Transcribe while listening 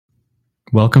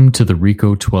Welcome to the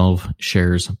Reco12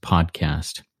 Shares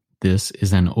podcast. This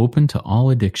is an open to all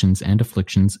addictions and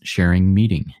afflictions sharing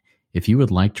meeting. If you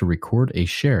would like to record a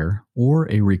share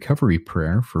or a recovery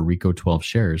prayer for Reco12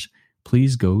 Shares,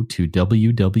 please go to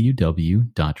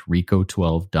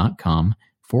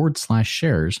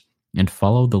www.reco12.com/shares and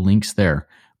follow the links there,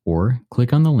 or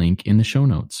click on the link in the show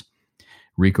notes.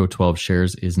 Reco12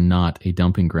 Shares is not a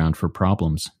dumping ground for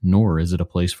problems, nor is it a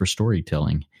place for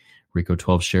storytelling.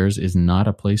 Reco12 Shares is not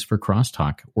a place for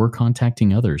crosstalk or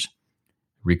contacting others.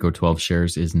 Reco12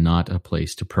 Shares is not a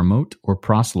place to promote or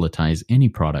proselytize any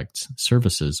products,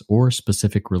 services, or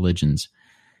specific religions.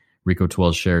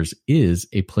 Reco12 Shares is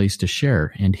a place to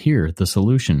share and hear the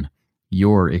solution,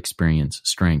 your experience,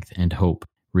 strength, and hope.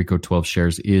 Reco12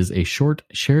 Shares is a short,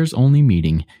 shares-only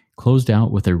meeting closed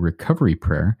out with a recovery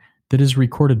prayer that is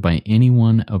recorded by any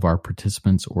one of our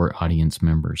participants or audience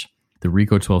members. The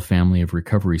Reco12 family of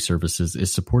recovery services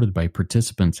is supported by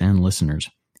participants and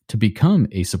listeners. To become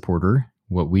a supporter,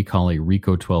 what we call a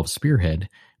Reco12 spearhead,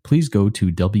 please go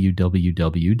to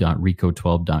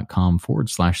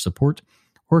www.reco12.com/support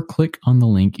or click on the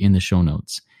link in the show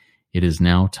notes. It is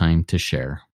now time to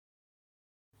share.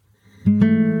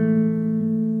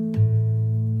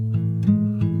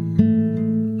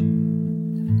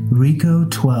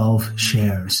 Reco12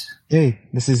 Shares. Hey,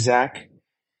 this is Zach.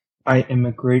 I am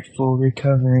a grateful,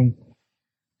 recovering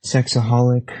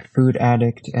sexaholic, food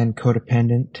addict, and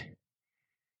codependent.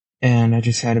 And I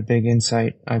just had a big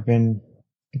insight. I've been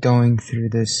going through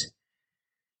this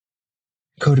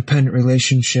codependent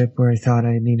relationship where I thought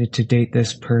I needed to date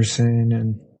this person,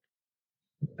 and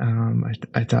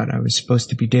I thought I was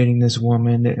supposed to be dating this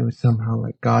woman, that it was somehow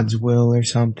like God's will or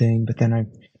something, but then I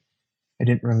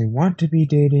didn't really want to be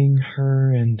dating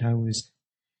her, and I was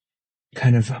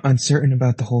kind of uncertain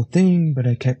about the whole thing, but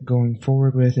I kept going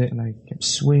forward with it, and I kept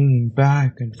swinging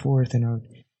back and forth, and I would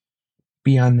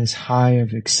be on this high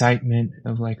of excitement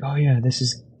of like, oh yeah, this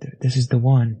is the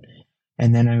one.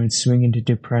 And then I would swing into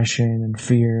depression and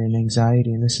fear and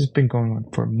anxiety, and this has been going on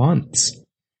for months.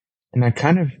 And I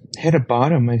kind of hit a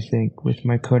bottom, I think, with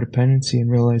my codependency,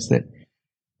 and realized that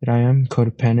I am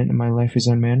codependent and my life is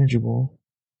unmanageable.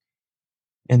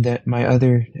 And that my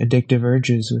other addictive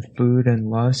urges with food and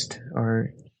lust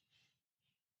are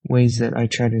ways that I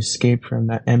try to escape from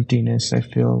that emptiness I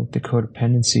feel with the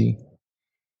codependency.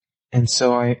 And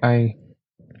so I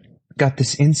got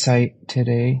this insight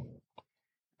today.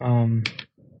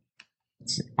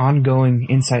 It's an ongoing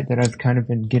insight that I've kind of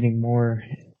been getting more.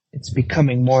 It's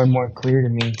becoming more and more clear to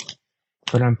me.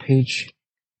 But on page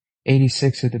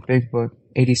 86 of the big book,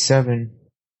 87,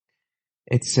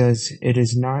 it says, "It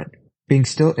is not being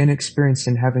still inexperienced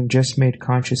and having just made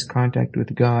conscious contact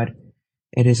with God,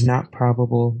 it is not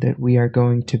probable that we are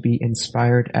going to be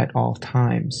inspired at all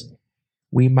times.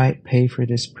 We might pay for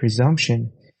this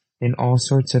presumption in all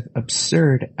sorts of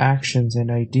absurd actions and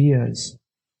ideas."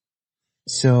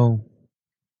 So,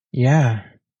 yeah,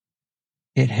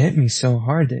 it hit me so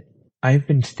hard that I've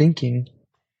been thinking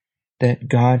that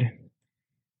God,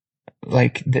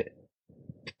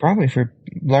 probably for a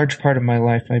large part of my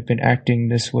life, I've been acting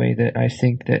this way, that I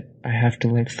think that I have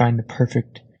to find the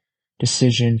perfect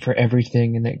decision for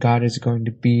everything, and that God is going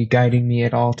to be guiding me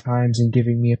at all times and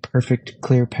giving me a perfect,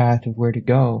 clear path of where to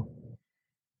go.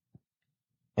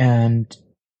 And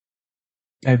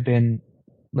I've been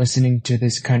listening to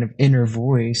this kind of inner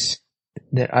voice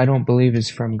that I don't believe is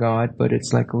from God, but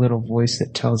it's like a little voice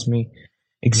that tells me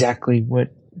exactly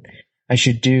what I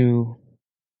should do.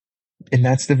 And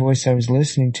that's the voice I was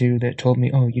listening to that told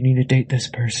me, oh, you need to date this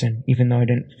person, even though I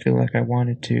didn't feel like I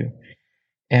wanted to.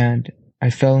 And I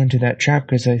fell into that trap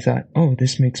because I thought, oh,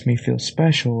 this makes me feel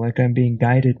special, like I'm being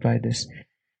guided by this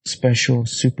special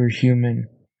superhuman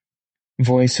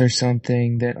voice or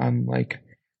something, that I'm like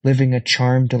living a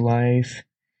charmed life,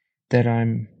 that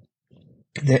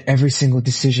every single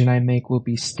decision I make will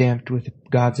be stamped with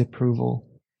God's approval.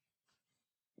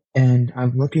 And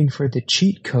I'm looking for the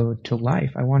cheat code to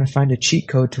life. I want to find a cheat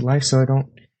code to life so I don't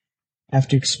have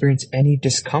to experience any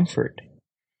discomfort.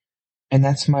 And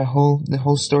that's the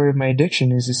whole story of my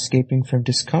addiction, is escaping from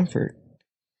discomfort.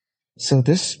 So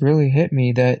this really hit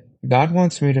me, that God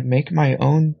wants me to make my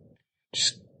own,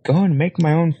 just go and make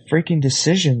my own freaking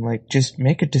decision. Just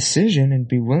make a decision and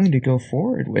be willing to go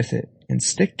forward with it and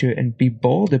stick to it and be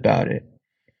bold about it.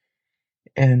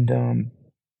 And,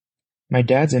 my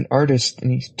dad's an artist,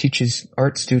 and he teaches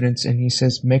art students, and he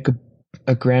says, make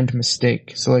a grand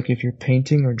mistake. So if you're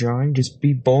painting or drawing, just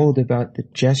be bold about the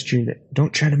gesture. That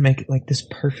don't try to make it like this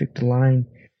perfect line,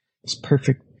 this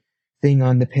perfect thing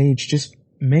on the page. Just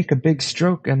make a big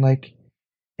stroke, and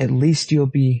at least you'll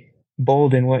be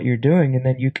bold in what you're doing, and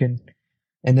then you can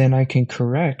and then I can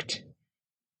correct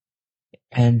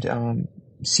and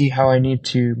see how I need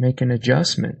to make an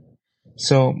adjustment.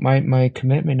 So my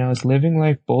commitment now is living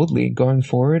life boldly, going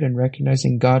forward and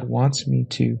recognizing God wants me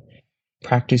to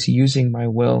practice using my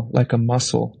will like a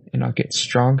muscle, and I'll get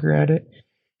stronger at it.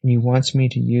 And He wants me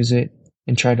to use it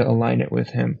and try to align it with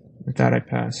Him. With that, I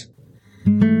pass.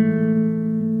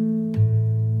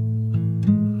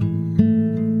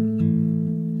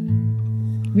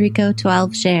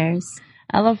 Reco12 shares.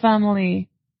 Hello, family.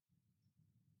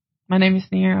 My name is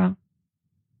Nira.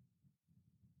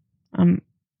 I'm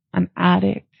an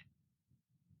addict.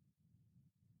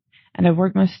 And I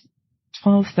worked my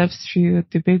 12 steps through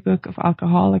the big book of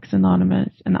Alcoholics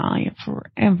Anonymous, and I am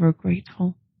forever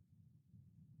grateful.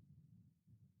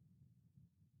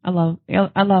 I love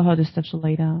how the steps are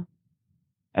laid out.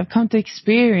 I've come to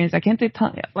experience, I can't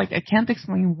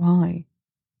explain why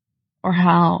or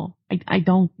how. I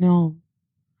don't know.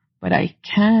 But I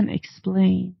can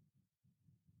explain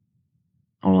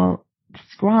or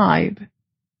describe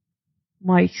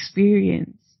my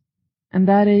experience. And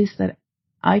that is that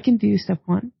I can do step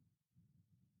 1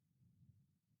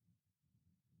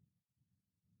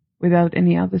 without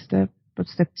any other step. But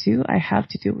step 2, I have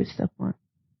to do with step 1.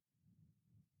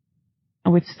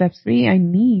 And with step 3,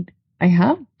 I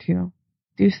have to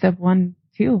do step 1,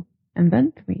 2, and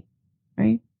then 3,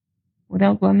 right?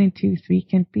 Without 1 and 2, 3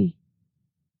 can't be.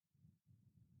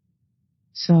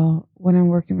 So when I'm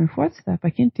working my 4th step,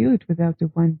 I can't do it without the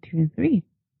 1, 2, and 3.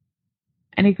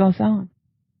 And it goes on,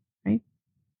 right?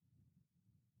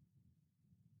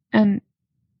 And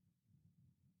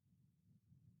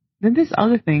then this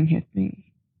other thing hit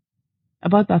me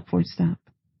about that 4th step.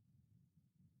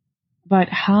 But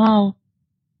how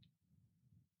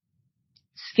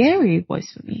scary it was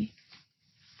for me.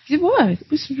 It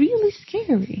was really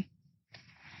scary.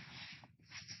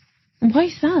 And why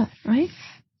is that, right?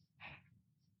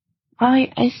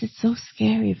 Why is it so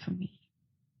scary for me?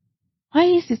 Why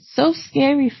is it so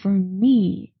scary for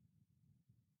me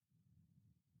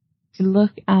to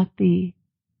look at the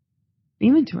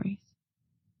inventories?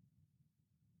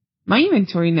 My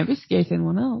inventory never scares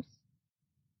anyone else.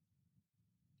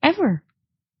 Ever.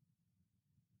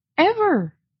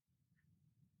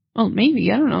 Well,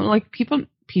 maybe, I don't know, like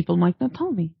people might not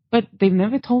tell me, but they've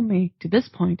never told me to this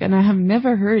point, and I have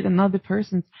never heard another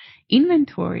person's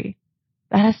inventory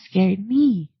that has scared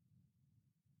me.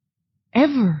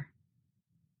 Ever.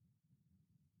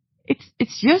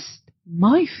 It's just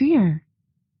my fear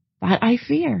that I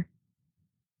fear.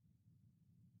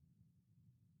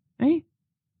 Right?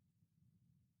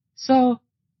 So,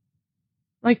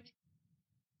 like,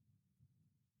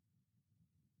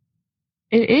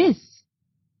 it is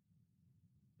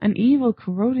an evil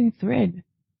corroding thread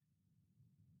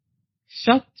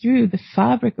shot through the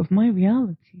fabric of my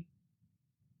reality.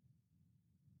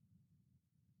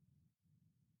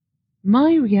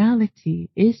 My reality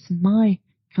is my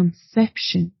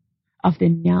conception of the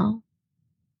now,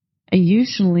 and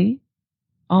usually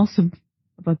also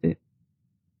about the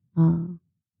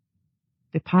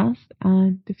past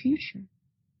and the future,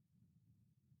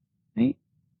 right?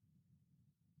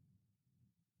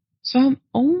 So I'm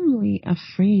only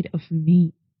afraid of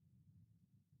me,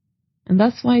 and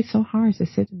that's why it's so hard to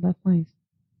sit in that place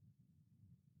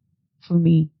for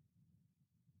me.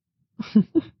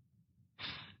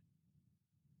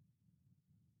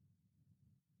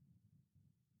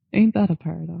 Ain't that a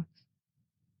paradox?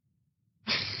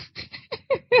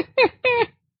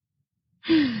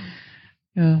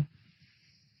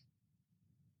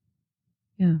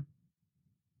 Yeah.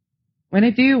 When I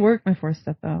do work my 4th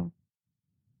step though,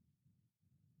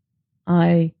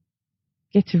 I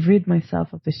get to rid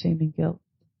myself of the shame and guilt.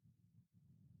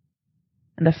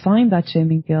 And I find that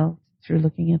shame and guilt through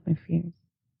looking at my fears.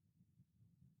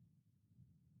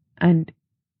 And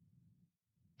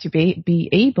to be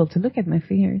able to look at my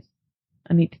fears,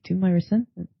 I need to do my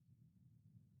resentment.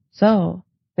 So,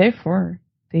 therefore,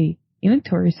 the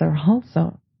inventories are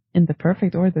also in the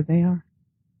perfect order they are.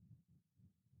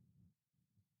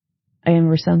 I am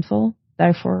resentful,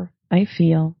 therefore I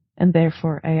feel, and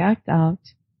therefore I act out.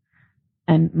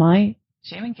 And my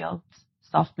shame and guilt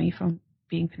stopped me from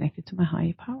being connected to my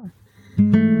higher power.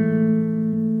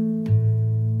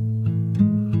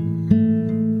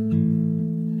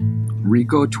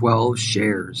 Reco12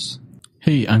 shares.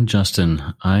 Hey, I'm Justin.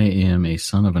 I am a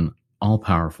son of an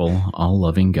all-powerful,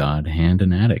 all-loving God and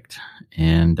an addict,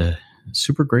 and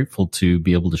super grateful to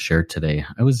be able to share today.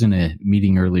 I was in a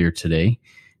meeting earlier today,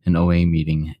 an OA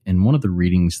meeting, and one of the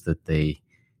readings that they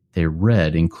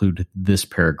read included this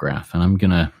paragraph, and I'm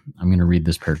gonna read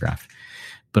this paragraph.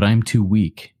 But I'm too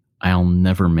weak. I'll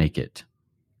never make it.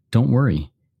 Don't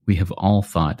worry. We have all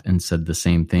thought and said the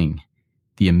same thing.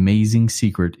 The amazing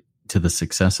secret to the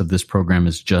success of this program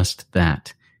is just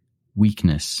that: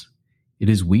 weakness. It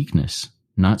is weakness,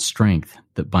 not strength,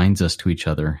 that binds us to each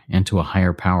other and to a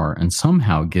higher power, and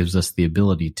somehow gives us the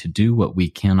ability to do what we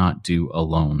cannot do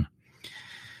alone.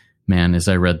 Man, as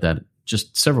I read that,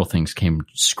 just several things came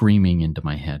screaming into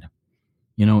my head.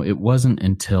 It wasn't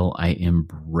until I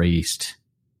embraced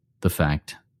the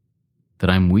fact that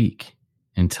I'm weak,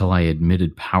 until I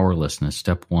admitted powerlessness,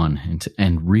 step one,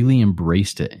 and really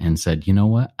embraced it and said, you know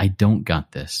what? I don't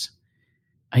got this.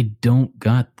 I don't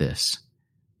got this.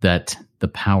 That the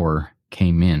power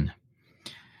came in.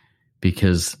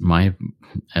 Because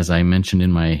as I mentioned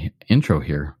in my intro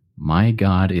here, my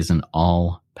God is an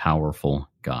all-powerful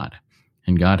God.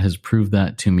 And God has proved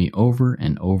that to me over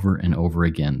and over and over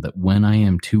again, that when I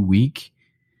am too weak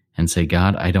and say,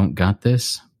 God, I don't got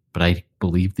this, but I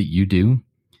believe that you do,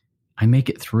 I make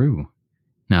it through.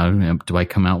 Now, do I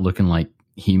come out looking like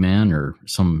He-Man or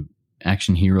some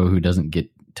action hero who doesn't get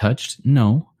touched?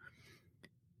 No.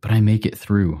 But I make it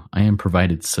through. I am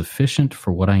provided sufficient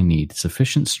for what I need,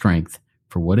 sufficient strength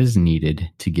for what is needed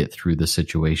to get through the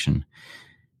situation.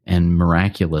 And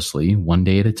miraculously, one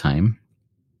day at a time,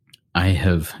 I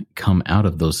have come out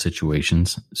of those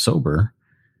situations sober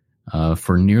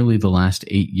for nearly the last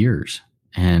 8 years.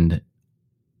 And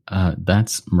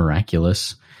that's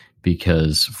miraculous,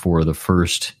 because for the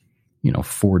first,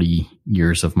 40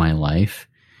 years of my life,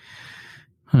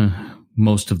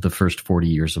 most of the first 40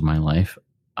 years of my life,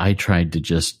 I tried to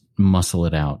just muscle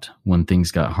it out. When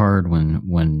things got hard, when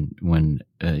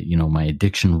my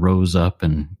addiction rose up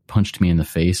and punched me in the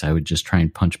face, I would just try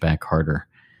and punch back harder.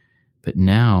 But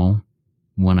now,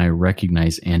 when I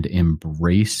recognize and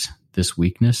embrace this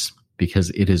weakness, because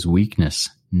it is weakness,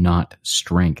 not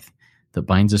strength, that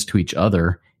binds us to each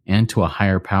other and to a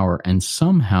higher power, and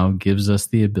somehow gives us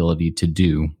the ability to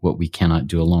do what we cannot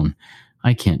do alone.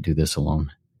 I can't do this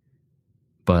alone.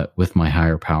 But with my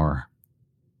higher power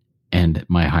and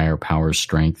my higher power's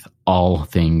strength, all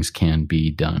things can be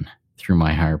done through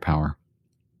my higher power.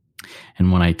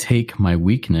 And when I take my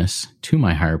weakness to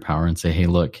my higher power and say, hey,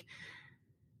 look,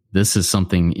 this is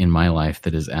something in my life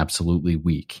that is absolutely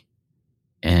weak,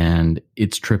 and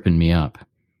it's tripping me up,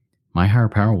 my higher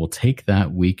power will take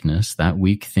that weakness, that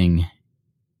weak thing,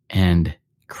 and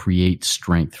create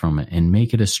strength from it and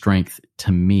make it a strength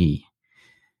to me.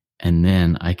 And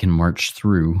then I can march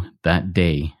through that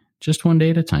day, just one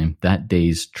day at a time, that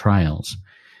day's trials.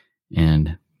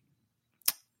 And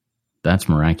that's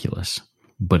miraculous,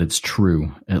 but it's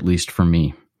true, at least for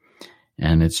me.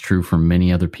 And it's true for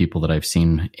many other people that I've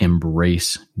seen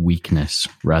embrace weakness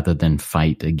rather than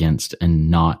fight against and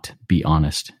not be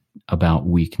honest about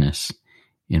weakness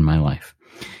in my life.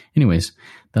 Anyways,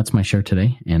 that's my share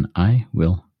today, and I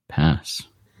will pass.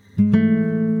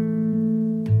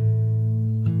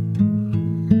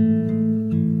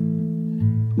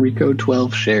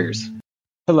 Reco12 shares.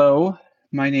 Hello,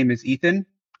 my name is Ethan.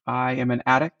 I am an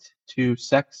addict to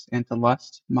sex and to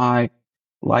lust. My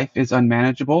life is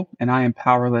unmanageable, and I am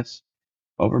powerless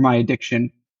over my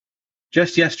addiction.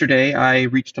 Just yesterday, I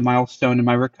reached a milestone in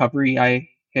my recovery. I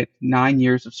hit 9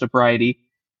 years of sobriety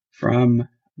from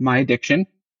my addiction,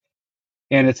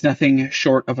 and it's nothing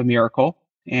short of a miracle.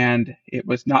 And it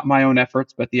was not my own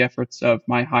efforts, but the efforts of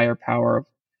my higher power,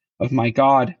 of my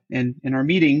God. And in our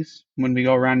meetings, when we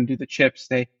go around and do the chips,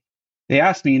 they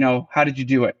ask me, how did you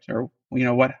do it? Or,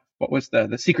 what was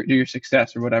the secret to your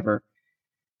success or whatever.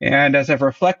 And as I've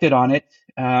reflected on it,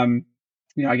 I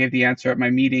gave the answer at my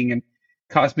meeting, and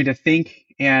caused me to think.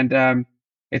 And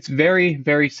it's very,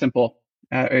 very simple.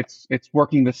 It's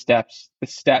working the steps. The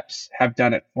steps have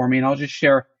done it for me. And I'll just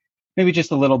share maybe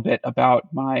just a little bit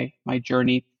about my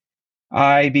journey.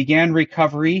 I began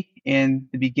recovery in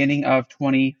the beginning of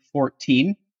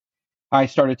 2014. I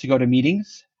started to go to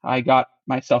meetings. I got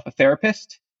myself a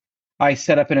therapist. I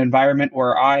set up an environment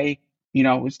where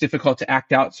it was difficult to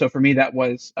act out. So for me, that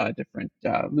was different,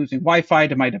 losing Wi-Fi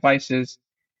to my devices.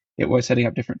 It was setting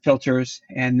up different filters.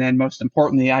 And then most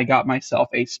importantly, I got myself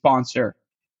a sponsor,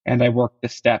 and I worked the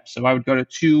steps. So I would go to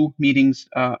 2 meetings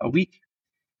a week.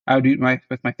 I would do it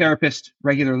with my therapist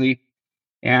regularly,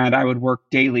 and I would work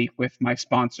daily with my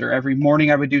sponsor. Every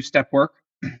morning I would do step work,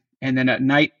 and then at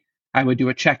night I would do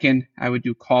a check-in. I would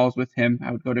do calls with him.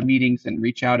 I would go to meetings and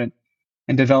reach out and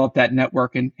develop that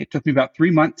network. And it took me about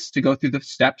 3 months to go through the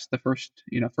steps, the first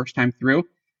time through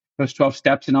those 12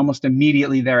 steps. And almost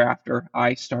immediately thereafter,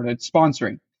 I started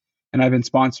sponsoring. And I've been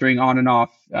sponsoring on and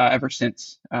off ever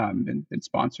since, been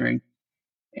sponsoring.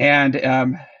 And,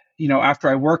 after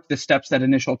I worked the steps that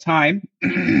initial time,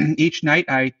 each night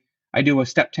I do a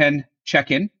step 10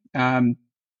 check-in.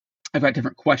 I've got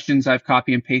different questions I've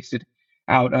copy and pasted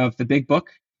out of the big book.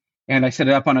 And I set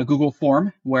it up on a Google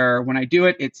form where when I do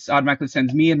it, it automatically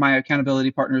sends me and my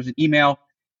accountability partners an email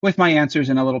with my answers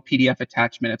and a little PDF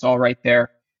attachment. It's all right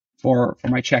there for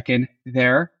my check-in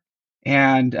there.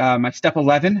 And my step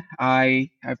 11, I've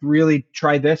really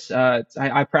tried this.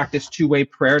 I practice two-way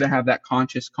prayer to have that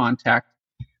conscious contact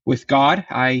with God.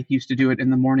 I used to do it in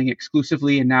the morning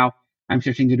exclusively, and now I'm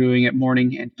shifting to doing it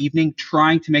morning and evening,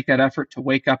 trying to make that effort to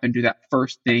wake up and do that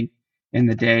first thing in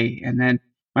the day. And then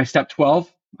my step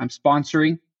 12, I'm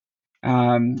sponsoring.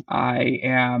 I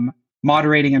am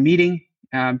moderating a meeting,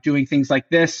 doing things like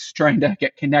this, trying to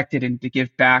get connected and to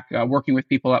give back, working with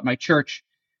people at my church,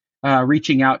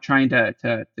 reaching out, trying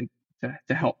to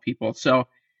help people. So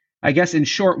I guess in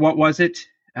short, what was it?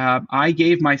 I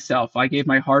gave my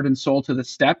heart and soul to the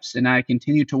steps, and I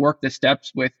continue to work the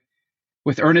steps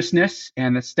with earnestness,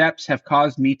 and the steps have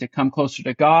caused me to come closer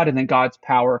to God, and then God's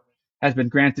power has been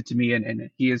granted to me, and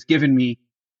He has given me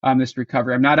this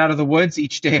recovery. I'm not out of the woods.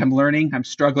 Each day I'm learning. I'm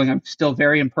struggling. I'm still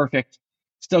very imperfect.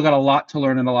 Still got a lot to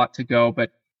learn and a lot to go.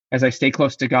 But as I stay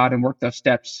close to God and work those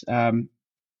steps,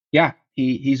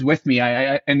 He's with me.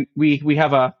 And we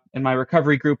have in my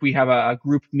recovery group, we have a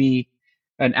group me,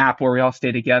 an app where we all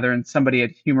stay together. And somebody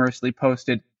had humorously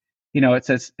posted, it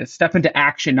says step into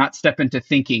action, not step into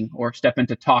thinking or step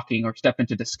into talking or step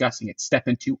into discussing. It's step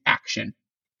into action.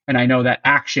 And I know that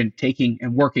action, taking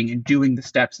and working and doing the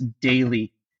steps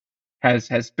daily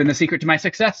has been the secret to my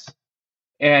success.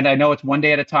 And I know it's one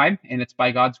day at a time, and it's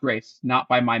by God's grace, not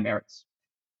by my merits.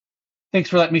 Thanks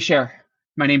for letting me share.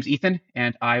 My name's Ethan,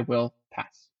 and I will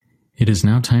pass. It is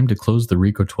now time to close the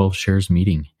Reco12 Shares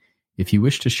meeting. If you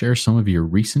wish to share some of your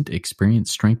recent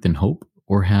experience, strength, and hope,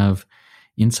 or have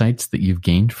insights that you've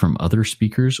gained from other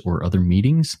speakers or other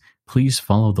meetings, please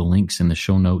follow the links in the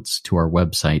show notes to our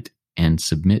website and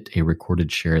submit a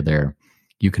recorded share there.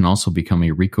 You can also become a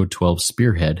Reco12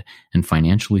 spearhead and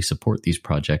financially support these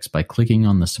projects by clicking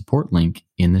on the support link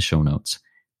in the show notes.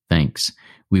 Thanks.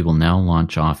 We will now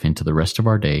launch off into the rest of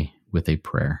our day with a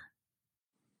prayer.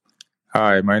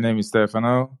 Hi, my name is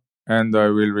Stefano, and I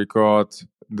will record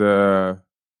the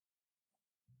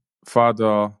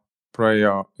Father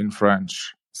prayer in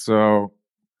French. So,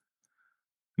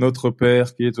 Notre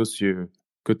Père qui est aux cieux,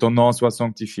 que ton nom soit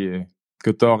sanctifié,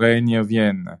 que ton règne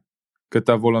vienne, que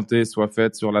ta volonté soit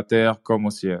faite sur la terre comme au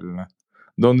ciel.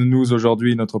 Donne-nous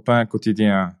aujourd'hui notre pain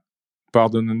quotidien.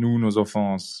 Pardonne-nous nos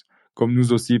offenses, comme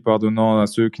nous aussi pardonnons à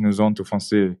ceux qui nous ont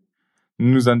offensés.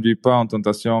 Ne nous induis pas en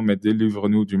tentation, mais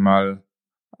délivre-nous du mal.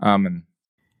 Amen.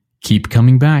 Keep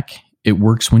coming back. It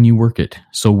works when you work it,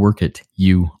 so work it.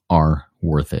 You are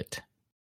worth it.